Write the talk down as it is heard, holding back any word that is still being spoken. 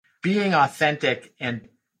being authentic and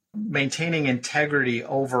maintaining integrity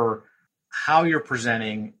over how you're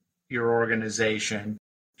presenting your organization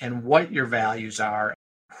and what your values are,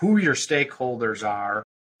 who your stakeholders are,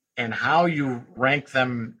 and how you rank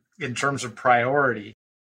them in terms of priority.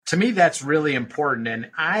 To me, that's really important.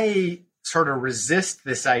 And I sort of resist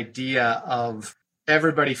this idea of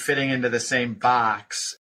everybody fitting into the same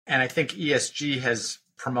box. And I think ESG has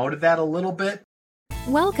promoted that a little bit.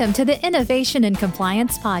 Welcome to the Innovation in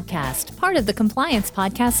Compliance Podcast, part of the Compliance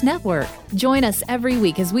Podcast Network. Join us every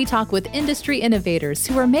week as we talk with industry innovators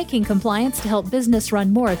who are making compliance to help business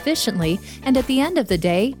run more efficiently and at the end of the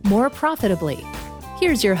day, more profitably.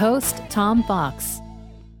 Here's your host, Tom Fox.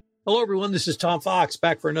 Hello, everyone. This is Tom Fox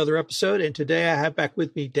back for another episode. And today I have back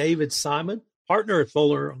with me David Simon, partner at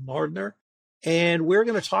Fuller & Lardner. And we're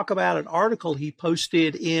going to talk about an article he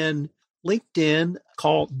posted in LinkedIn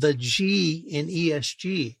called The G in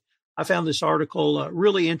ESG. I found this article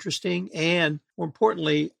really interesting. And more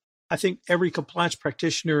importantly, I think every compliance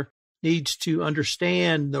practitioner needs to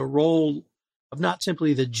understand the role of not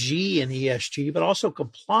simply the G in ESG, but also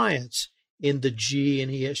compliance in the G in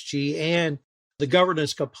ESG and the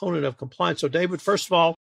governance component of compliance. So David, first of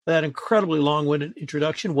all, that incredibly long-winded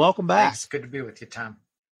introduction, welcome back. Thanks. Good to be with you, Tom.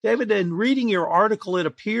 David, in reading your article, it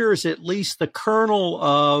appears at least the kernel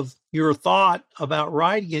of your thought about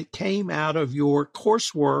writing it came out of your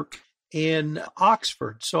coursework in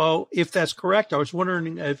Oxford. So if that's correct, I was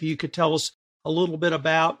wondering if you could tell us a little bit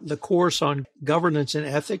about the course on governance and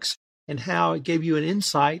ethics and how it gave you an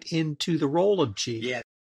insight into the role of G. Yeah,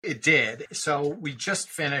 it did. So we just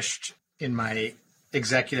finished in my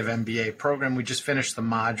executive MBA program, we just finished the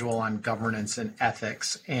module on governance and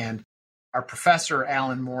ethics. And our professor,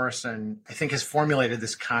 Alan Morrison, I think has formulated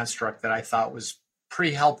this construct that I thought was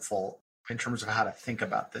pretty helpful in terms of how to think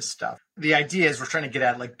about this stuff. The idea is we're trying to get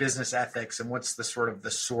at like business ethics and what's the sort of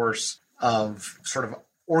the source of sort of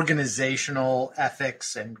organizational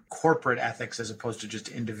ethics and corporate ethics as opposed to just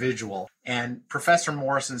individual. And Professor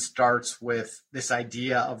Morrison starts with this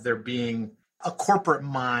idea of there being a corporate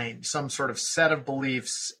mind, some sort of set of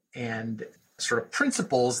beliefs and sort of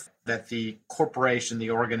principles that the corporation,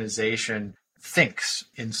 the organization thinks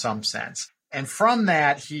in some sense. And from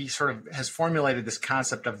that, he sort of has formulated this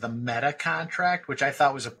concept of the meta contract, which I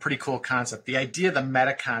thought was a pretty cool concept. The idea of the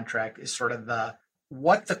meta contract is sort of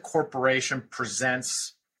what the corporation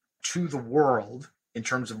presents to the world in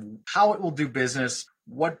terms of how it will do business,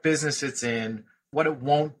 what business it's in, what it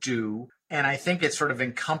won't do. And I think it sort of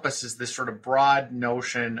encompasses this sort of broad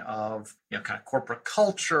notion of, kind of corporate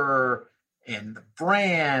culture and the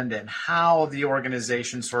brand and how the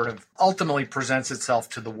organization sort of ultimately presents itself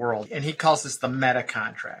to the world. And he calls this the meta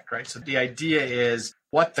contract, right? So the idea is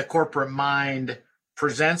what the corporate mind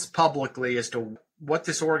presents publicly as to what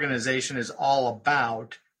this organization is all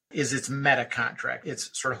about is its meta contract. It's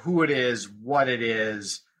sort of who it is, what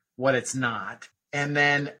it's not. And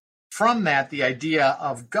then from that, the idea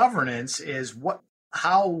of governance is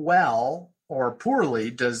how well or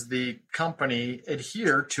poorly does the company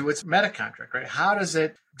adhere to its meta contract, right? How does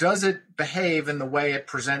it behave in the way it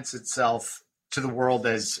presents itself to the world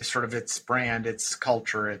as sort of its brand, its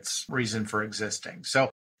culture, its reason for existing? So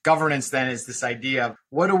governance then is this idea of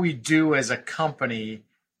what do we do as a company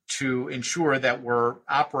to ensure that we're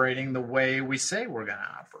operating the way we say we're going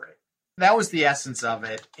to operate? That was the essence of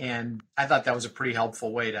it. And I thought that was a pretty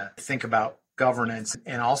helpful way to think about governance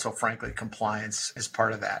and also, frankly, compliance as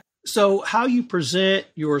part of that. So how you present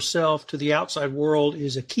yourself to the outside world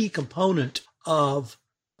is a key component of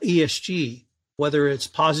ESG, whether it's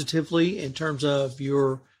positively in terms of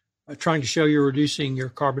you're trying to show you're reducing your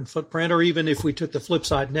carbon footprint, or even if we took the flip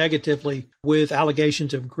side negatively with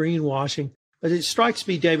allegations of greenwashing. But it strikes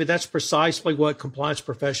me, David, that's precisely what compliance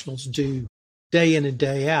professionals do day in and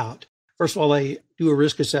day out. First of all, they do a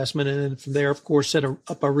risk assessment, and then from there, of course, set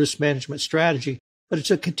up a risk management strategy. But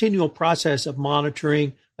it's a continual process of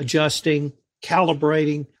monitoring, adjusting,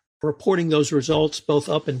 calibrating, reporting those results both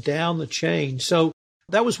up and down the chain. So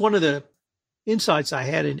that was one of the insights I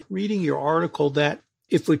had in reading your article, that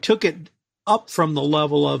if we took it up from the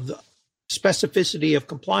level of the specificity of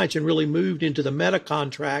compliance and really moved into the meta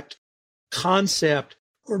contract concept,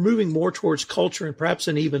 we're moving more towards culture and perhaps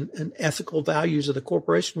even an ethical values of the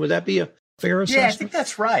corporation. Would that be a fair assessment? Yeah, I think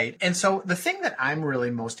that's right. And so the thing that I'm really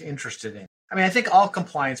most interested in, I think all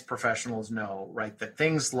compliance professionals know, right, that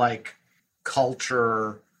things like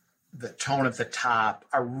culture, the tone at the top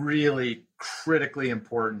are really critically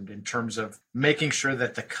important in terms of making sure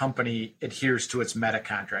that the company adheres to its meta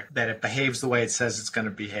contract, that it behaves the way it says it's going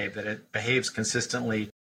to behave, that it behaves consistently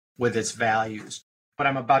with its values. What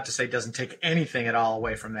I'm about to say doesn't take anything at all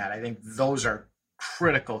away from that. I think those are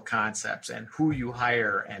critical concepts, and who you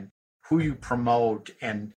hire and who you promote,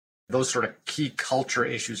 and those sort of key culture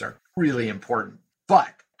issues are really important.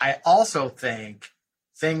 But I also think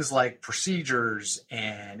things like procedures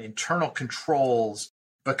and internal controls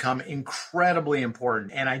become incredibly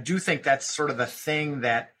important. And I do think that's sort of the thing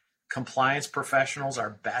that compliance professionals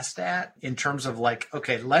are best at, in terms of like,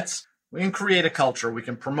 okay, we can create a culture, we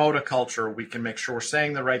can promote a culture, we can make sure we're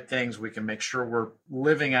saying the right things, we can make sure we're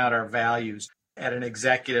living out our values at an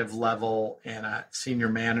executive level and a senior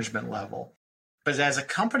management level. But as a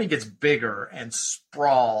company gets bigger and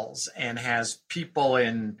sprawls and has people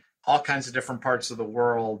in all kinds of different parts of the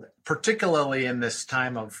world, particularly in this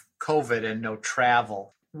time of COVID and no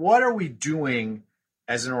travel, what are we doing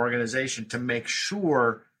as an organization to make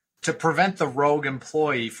sure to prevent the rogue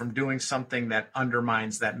employee from doing something that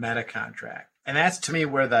undermines that meta contract? And that's, to me,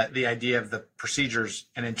 where the idea of the procedures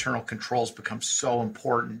and internal controls becomes so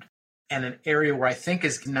important, and an area where I think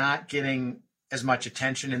is not getting as much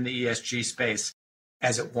attention in the ESG space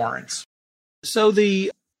as it warrants. So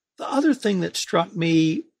the other thing that struck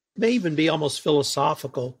me may even be almost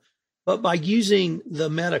philosophical, but by using the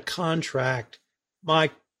meta contract,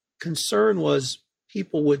 my concern was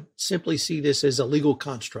people would simply see this as a legal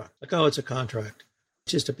construct. Like, oh, it's a contract.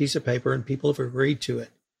 It's just a piece of paper and people have agreed to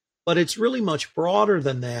it. But it's really much broader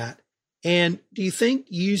than that. And do you think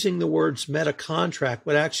using the words meta contract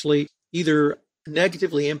would actually either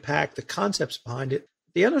negatively impact the concepts behind it?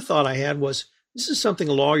 The other thought I had was, this is something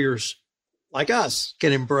lawyers like us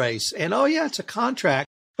can embrace. And, oh, yeah, it's a contract,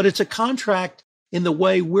 but it's a contract in the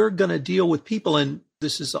way we're going to deal with people. And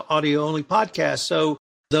this is an audio-only podcast, so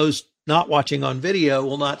those not watching on video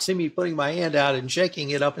will not see me putting my hand out and shaking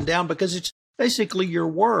it up and down, because it's basically your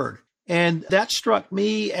word. And that struck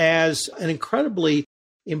me as an incredibly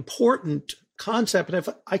important concept. And if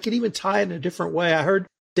I could even tie it in a different way, I heard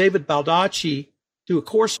David Baldacci do a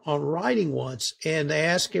course on writing once, and they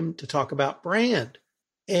asked him to talk about brand.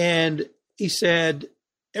 And he said,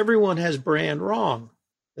 everyone has brand wrong.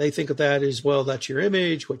 They think of that as, well, that's your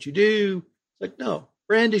image, what you do. It's like, no,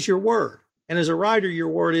 brand is your word. And as a writer, your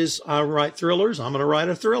word is, I write thrillers, I'm going to write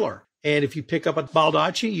a thriller. And if you pick up a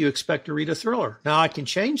Baldacci, you expect to read a thriller. Now, I can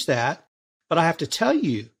change that, but I have to tell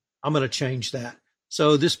you I'm going to change that.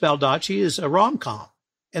 So this Baldacci is a rom-com.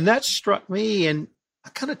 And that struck me, and I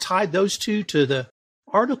kind of tied those two to the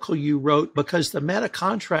article you wrote, because the meta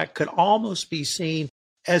contract could almost be seen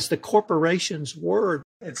as the corporation's word.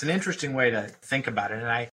 It's an interesting way to think about it. And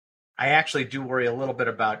I actually do worry a little bit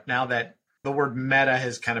about, now that the word meta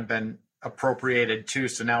has kind of been appropriated too.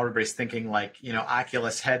 So now everybody's thinking like,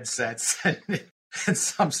 Oculus headsets and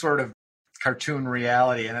some sort of cartoon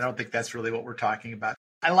reality. And I don't think that's really what we're talking about.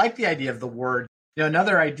 I like the idea of the word.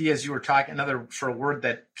 Another idea as you were talking, another sort of word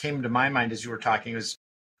that came to my mind as you were talking was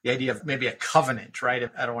the idea of maybe a covenant,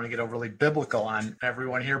 right? I don't want to get overly biblical on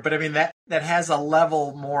everyone here, but I mean, that has a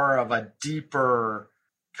level more of a deeper,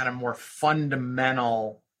 kind of more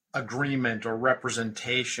fundamental agreement or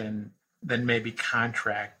representation than maybe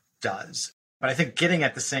contract does. But I think getting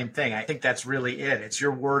at the same thing, I think that's really it. It's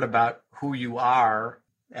your word about who you are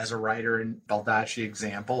as a writer in Baldacci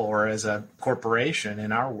example, or as a corporation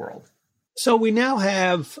in our world. So we now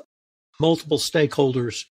have multiple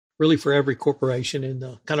stakeholders really for every corporation. In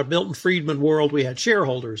the kind of Milton Friedman world, we had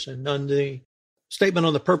shareholders. And on the statement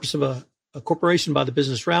on the purpose of a corporation by the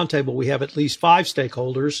Business Roundtable, we have at least 5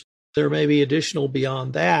 stakeholders. There may be additional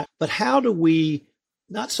beyond that. But how do we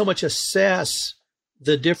not so much assess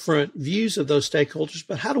the different views of those stakeholders,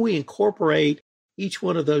 but how do we incorporate each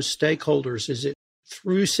one of those stakeholders? Is it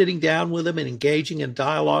through sitting down with them and engaging in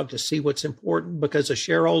dialogue to see what's important? Because a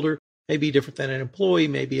shareholder may be different than an employee,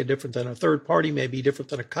 may be different than a third party, may be different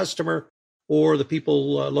than a customer, or the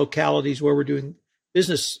people, localities where we're doing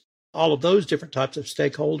business, all of those different types of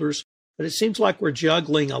stakeholders. But it seems like we're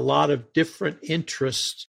juggling a lot of different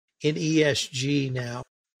interests in ESG now.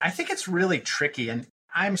 I think it's really tricky. And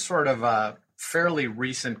I'm sort of a fairly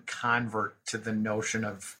recent convert to the notion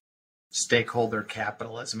of stakeholder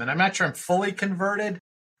capitalism. And I'm not sure I'm fully converted,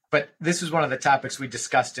 but this is one of the topics we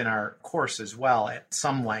discussed in our course as well at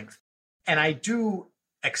some length. And I do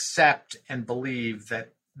accept and believe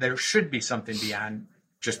that there should be something beyond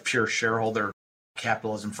just pure shareholder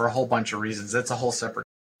capitalism for a whole bunch of reasons. That's a whole separate,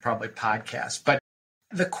 probably, podcast. But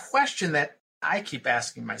the question that I keep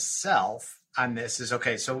asking myself on this is,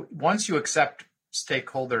 okay, so once you accept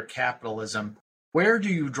stakeholder capitalism, where do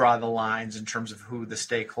you draw the lines in terms of who the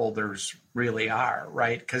stakeholders really are,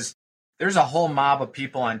 right? Because there's a whole mob of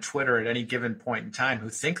people on Twitter at any given point in time who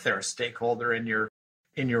think they're a stakeholder in your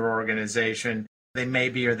organization. They may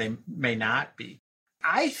be or they may not be.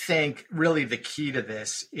 I think really the key to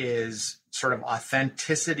this is sort of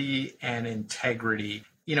authenticity and integrity.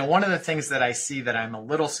 One of the things that I see that I'm a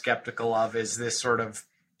little skeptical of is this sort of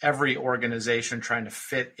every organization trying to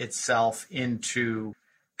fit itself into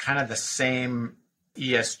kind of the same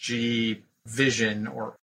ESG vision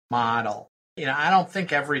or model. I don't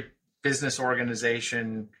think every business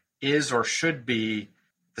organization is or should be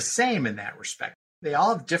the same in that respect. They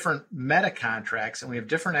all have different meta contracts, and we have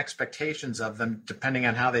different expectations of them depending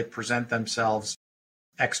on how they present themselves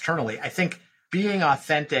externally. I think being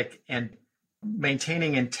authentic and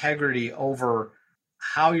maintaining integrity over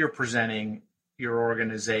how you're presenting your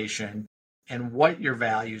organization and what your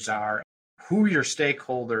values are, who your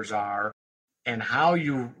stakeholders are, and how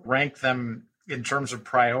you rank them in terms of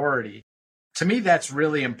priority. To me, that's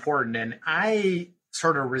really important. And I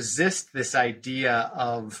sort of resist this idea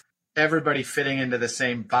of everybody fitting into the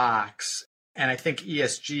same box. And I think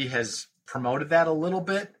ESG has promoted that a little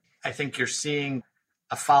bit. I think you're seeing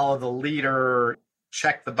a follow the leader,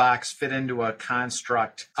 check the box, fit into a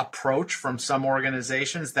construct approach from some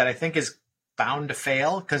organizations that I think is bound to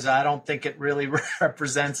fail because I don't think it really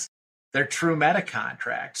represents their true meta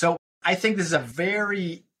contract. So I think this is a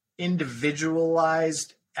very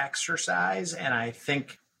individualized exercise, and I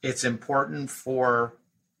think it's important for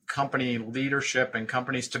company leadership and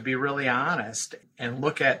companies to be really honest and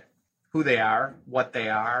look at who they are, what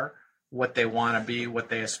they want to be, what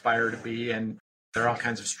they aspire to be. And there are all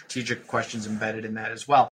kinds of strategic questions embedded in that as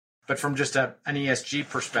well. But from just an ESG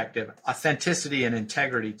perspective, authenticity and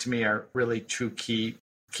integrity to me are really two key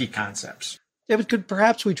concepts. David, could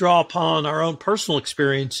perhaps we draw upon our own personal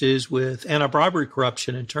experiences with anti-bribery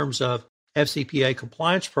corruption in terms of FCPA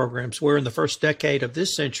compliance programs, where in the first decade of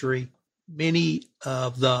this century, many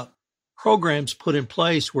of the programs put in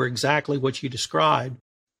place were exactly what you described,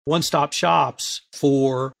 one-stop shops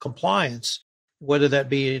for compliance, whether that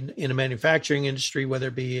be in a manufacturing industry, whether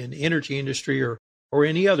it be in the energy industry or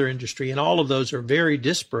any other industry. And all of those are very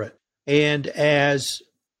disparate. And as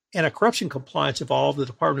anti-corruption compliance evolved, the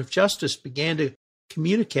Department of Justice began to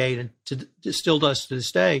communicate, and still does to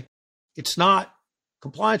this day, it's not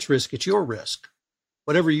compliance risk, it's your risk,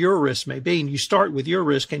 whatever your risk may be. And you start with your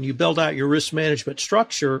risk and you build out your risk management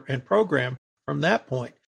structure and program from that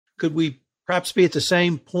point. Could we perhaps be at the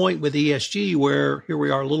same point with ESG, where here we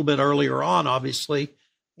are a little bit earlier on, obviously,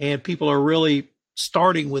 and people are really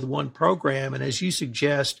starting with one program? And as you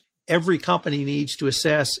suggest, every company needs to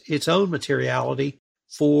assess its own materiality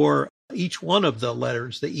for each one of the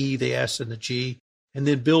letters, the E, the S, and the G, and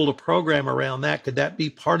then build a program around that. Could that be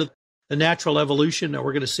part of the natural evolution that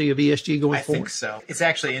we're going to see of ESG going forward? I think so. It's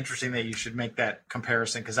actually interesting that you should make that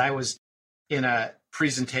comparison, because I was in a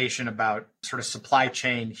presentation about sort of supply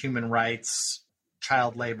chain, human rights,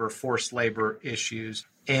 child labor, forced labor issues,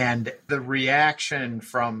 and the reaction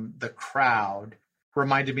from the crowd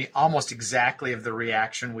reminded me almost exactly of the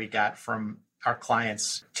reaction we got from our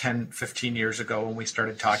clients 10, 15 years ago when we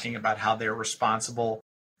started talking about how they're responsible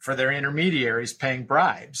for their intermediaries paying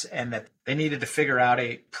bribes, and that they needed to figure out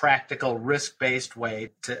a practical risk-based way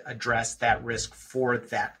to address that risk for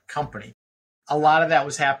that company. A lot of that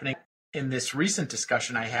was happening in this recent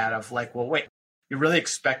discussion I had of like, well, wait, you really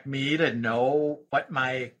expect me to know what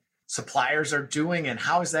my suppliers are doing, and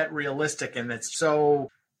how is that realistic? And it's so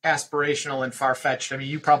aspirational and far-fetched. I mean,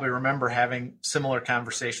 you probably remember having similar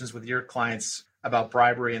conversations with your clients about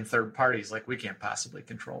bribery and third parties. Like, we can't possibly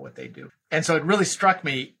control what they do. And so it really struck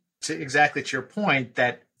me, exactly to your point,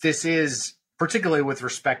 that this is, particularly with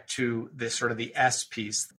respect to this sort of the S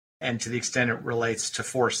piece, and to the extent it relates to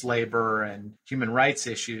forced labor and human rights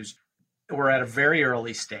issues, we're at a very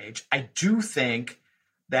early stage. I do think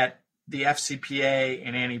that the FCPA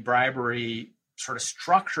and anti-bribery sort of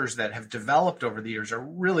structures that have developed over the years are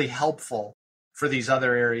really helpful for these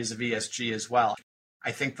other areas of ESG as well.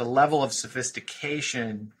 I think the level of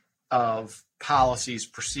sophistication of policies,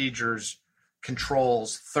 procedures,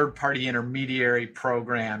 controls, third-party intermediary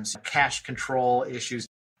programs, cash control issues,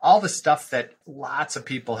 all the stuff that lots of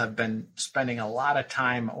people have been spending a lot of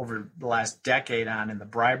time over the last decade on in the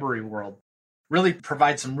bribery world, really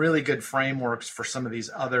provide some really good frameworks for some of these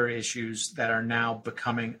other issues that are now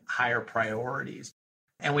becoming higher priorities.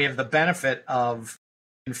 And we have the benefit of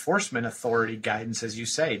enforcement authority guidance, as you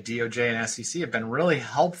say. DOJ and SEC have been really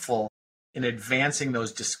helpful in advancing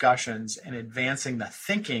those discussions and advancing the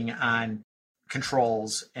thinking on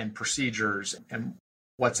controls and procedures and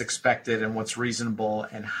what's expected and what's reasonable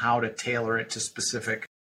and how to tailor it to specific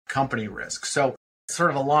company risks. So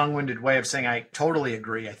sort of a long-winded way of saying I totally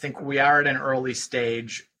agree. I think we are at an early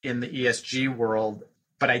stage in the ESG world,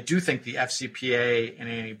 but I do think the FCPA and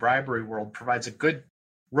anti-bribery world provides a good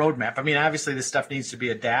roadmap. I mean, obviously this stuff needs to be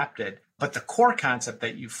adapted, But the core concept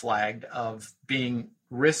that you flagged of being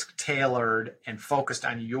risk tailored and focused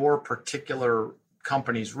on your particular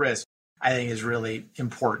company's risk, I think is really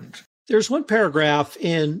important. There's one paragraph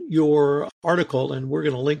in your article, and we're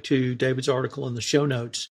going to link to David's article in the show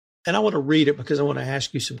notes. And I want to read it because I want to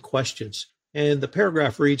ask you some questions. And the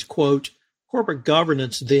paragraph reads, quote, corporate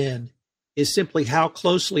governance then is simply how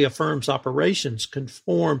closely a firm's operations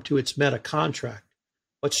conform to its meta contract.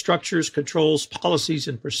 What structures, controls, policies,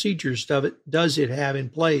 and procedures does it have in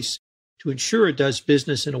place to ensure it does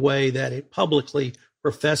business in a way that it publicly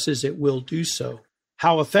professes it will do so?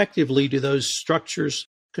 How effectively do those structures,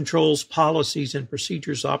 controls, policies, and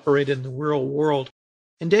procedures operate in the real world?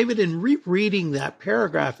 And David, in rereading that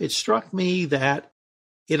paragraph, it struck me that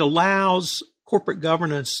it allows corporate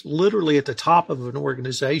governance literally at the top of an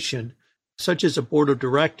organization, such as a board of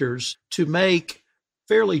directors, to make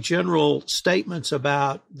fairly general statements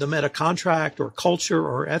about the meta contract or culture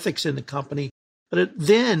or ethics in the company. But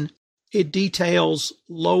then it details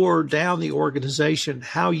lower down the organization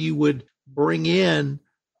how you would bring in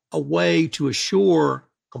a way to assure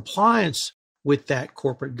compliance with that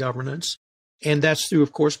corporate governance. And that's through,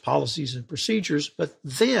 of course, policies and procedures. But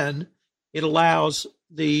then it allows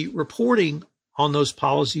the reporting on those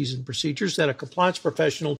policies and procedures that a compliance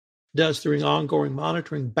professional does through ongoing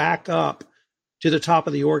monitoring back up to the top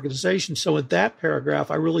of the organization. So in that paragraph,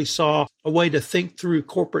 I really saw a way to think through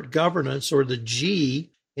corporate governance, or the G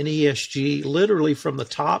in ESG, literally from the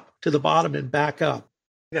top to the bottom and back up.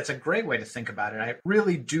 That's a great way to think about it. I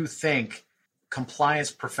really do think compliance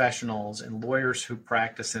professionals and lawyers who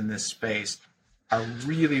practice in this space are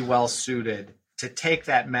really well suited to take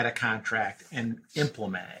that meta contract and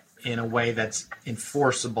implement it in a way that's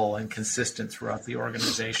enforceable and consistent throughout the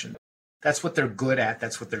organization. That's what they're good at.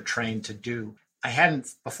 That's what they're trained to do.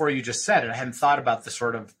 Before you just said it, I hadn't thought about the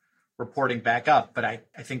sort of reporting back up, but I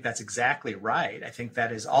think that's exactly right. I think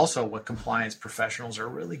that is also what compliance professionals are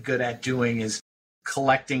really good at doing, is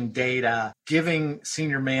collecting data, giving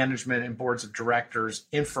senior management and boards of directors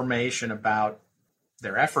information about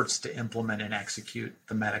their efforts to implement and execute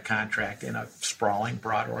the meta contract in a sprawling,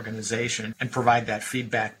 broad organization, and provide that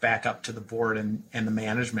feedback back up to the board and the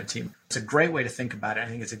management team. It's a great way to think about it. I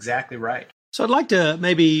think it's exactly right. So I'd like to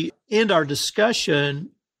maybe end our discussion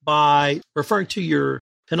by referring to your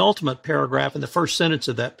penultimate paragraph in the first sentence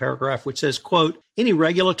of that paragraph, which says, quote, any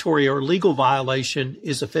regulatory or legal violation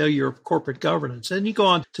is a failure of corporate governance. And you go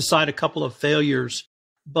on to cite a couple of failures,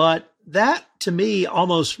 but that to me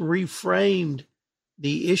almost reframed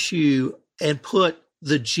the issue and put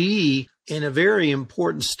the G in a very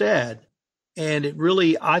important stead. And it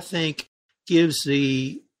really, I think, gives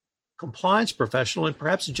the compliance professional and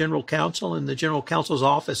perhaps the general counsel and the general counsel's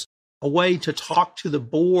office a way to talk to the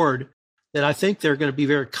board that I think they're going to be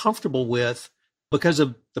very comfortable with, because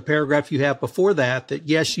of the paragraph you have before that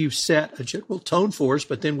yes, you've set a general tone for us,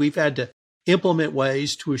 but then we've had to implement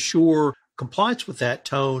ways to assure compliance with that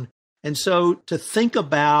tone. And so to think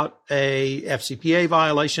about a FCPA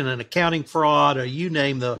violation, an accounting fraud, or you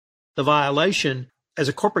name the violation as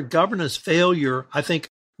a corporate governance failure, I think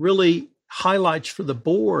really highlights for the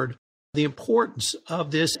board the importance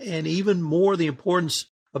of this, and even more the importance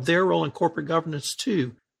of their role in corporate governance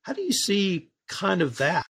too. How do you see kind of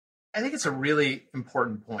that? I think it's a really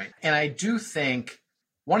important point. And I do think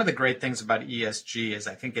one of the great things about ESG is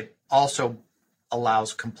I think it also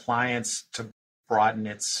allows compliance to broaden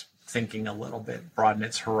its thinking a little bit, broaden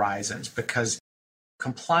its horizons, because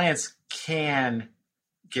compliance can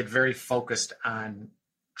get very focused on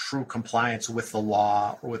true compliance with the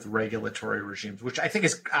law or with regulatory regimes, which I think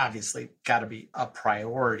is obviously got to be a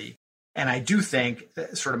priority. And I do think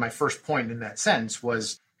that sort of my first point in that sentence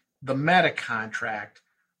was the meta contract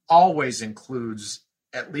always includes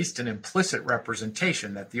at least an implicit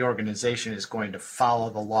representation that the organization is going to follow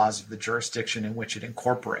the laws of the jurisdiction in which it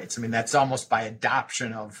incorporates. I mean, that's almost by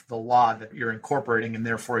adoption of the law that you're incorporating, and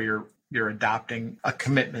therefore you're adopting a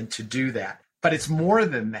commitment to do that. But it's more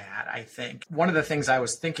than that, I think. One of the things I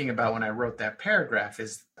was thinking about when I wrote that paragraph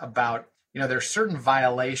is about, there are certain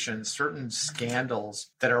violations, certain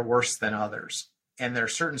scandals that are worse than others. And there are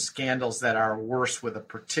certain scandals that are worse with a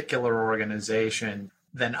particular organization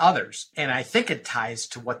than others. And I think it ties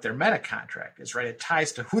to what their meta contract is, right? It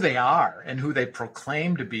ties to who they are and who they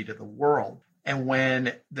proclaim to be to the world. And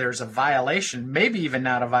when there's a violation, maybe even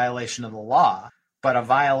not a violation of the law, but a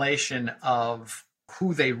violation of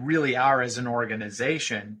who they really are as an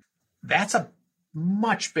organization, that's a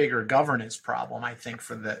much bigger governance problem, I think,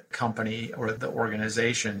 for the company or the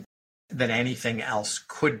organization than anything else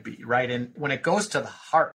could be, right? And when it goes to the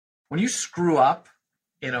heart, when you screw up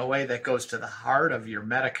in a way that goes to the heart of your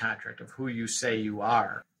meta contract of who you say you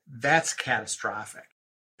are, that's catastrophic.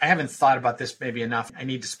 I haven't thought about this maybe enough. I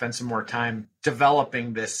need to spend some more time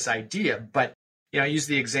developing this idea. But, I use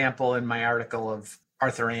the example in my article of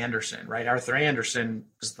Arthur Andersen, right? Arthur Andersen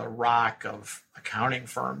is the rock of accounting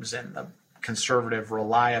firms and the conservative,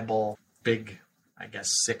 reliable, big, I guess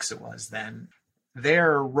 6 it was then.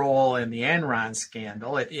 Their role in the Enron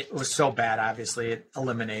scandal, it was so bad, obviously, it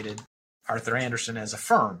eliminated Arthur Andersen as a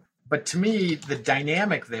firm. But to me, the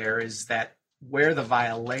dynamic there is that where the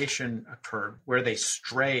violation occurred, where they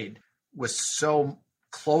strayed, was so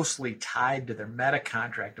closely tied to their meta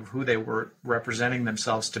contract of who they were representing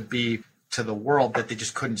themselves to be to the world that they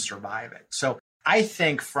just couldn't survive it. So I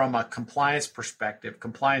think from a compliance perspective,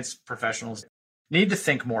 compliance professionals need to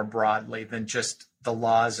think more broadly than just the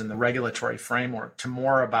laws and the regulatory framework, to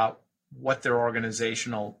more about what their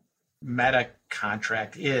organizational meta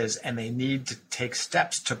contract is, and they need to take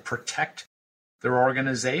steps to protect their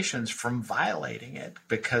organizations from violating it,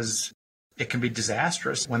 because it can be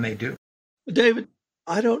disastrous when they do. David,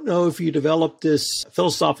 I don't know if you developed this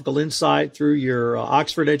philosophical insight through your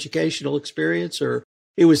Oxford educational experience, or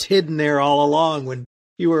it was hidden there all along when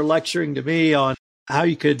you were lecturing to me on how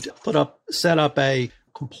you could set up a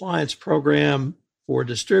compliance program for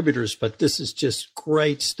distributors. But this is just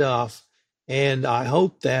great stuff. And I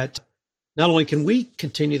hope that not only can we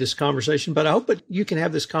continue this conversation, but I hope that you can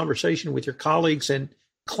have this conversation with your colleagues and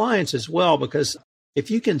clients as well, because if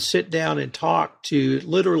you can sit down and talk to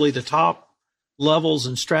literally the top levels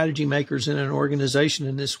and strategy makers in an organization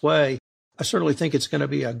in this way, I certainly think it's going to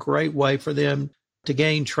be a great way for them to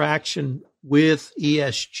gain traction with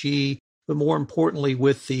ESG, but more importantly,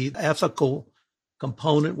 with the ethical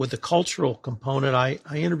component, with the cultural component. I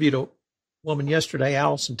interviewed a woman yesterday,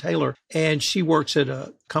 Allison Taylor, and she works at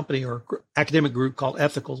a company or academic group called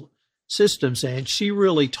Ethical Systems, and she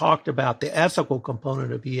really talked about the ethical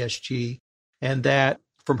component of ESG, and that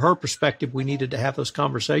from her perspective, we needed to have those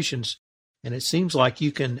conversations. And it seems like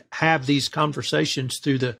you can have these conversations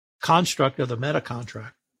through the construct of the meta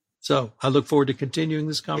contract. So I look forward to continuing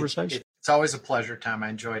this conversation. It's always a pleasure, Tom. I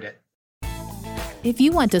enjoyed it. If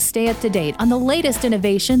you want to stay up to date on the latest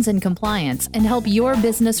innovations in compliance and help your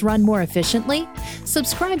business run more efficiently,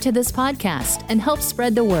 subscribe to this podcast and help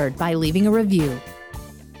spread the word by leaving a review.